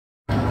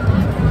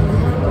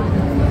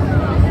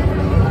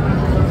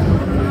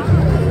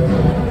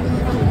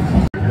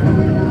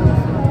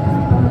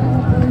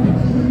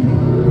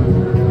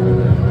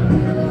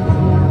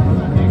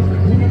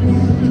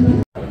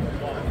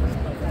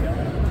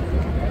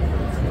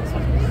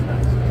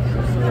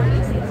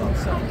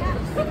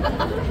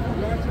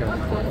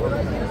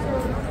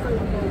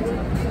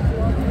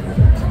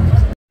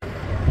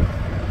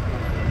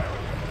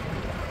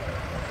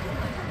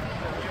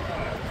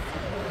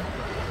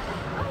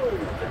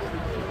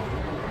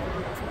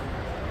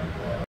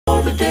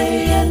the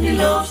day, and he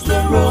loves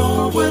the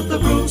road with the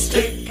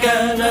broomstick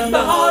and the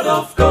heart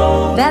of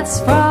gold. That's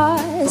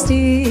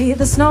Frosty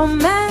the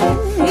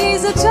Snowman.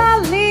 He's a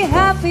jolly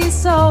happy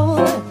soul,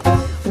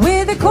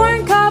 with a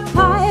corncob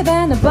pipe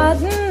and a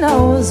button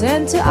nose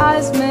and two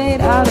eyes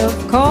made out of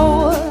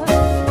coal.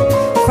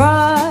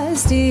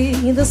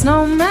 Frosty the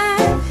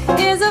Snowman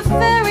is a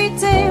fairy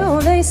tale,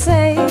 they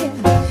say.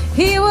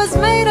 He was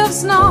made of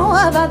snow,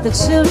 but the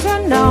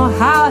children know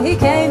how he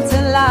came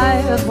to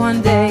life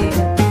one day.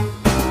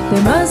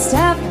 There must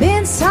have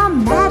been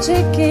some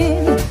magic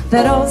in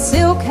that old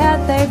silk hat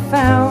they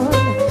found,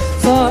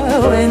 for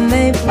when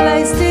they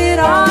placed it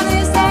on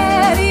his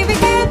head, he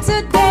began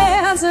to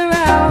dance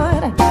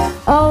around.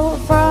 Oh,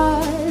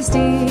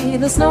 Frosty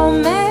the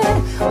Snowman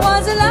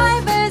was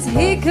alive as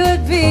he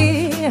could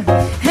be,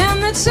 and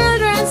the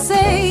children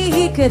say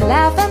he could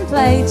laugh and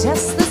play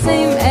just the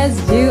same as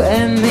you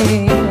and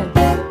me.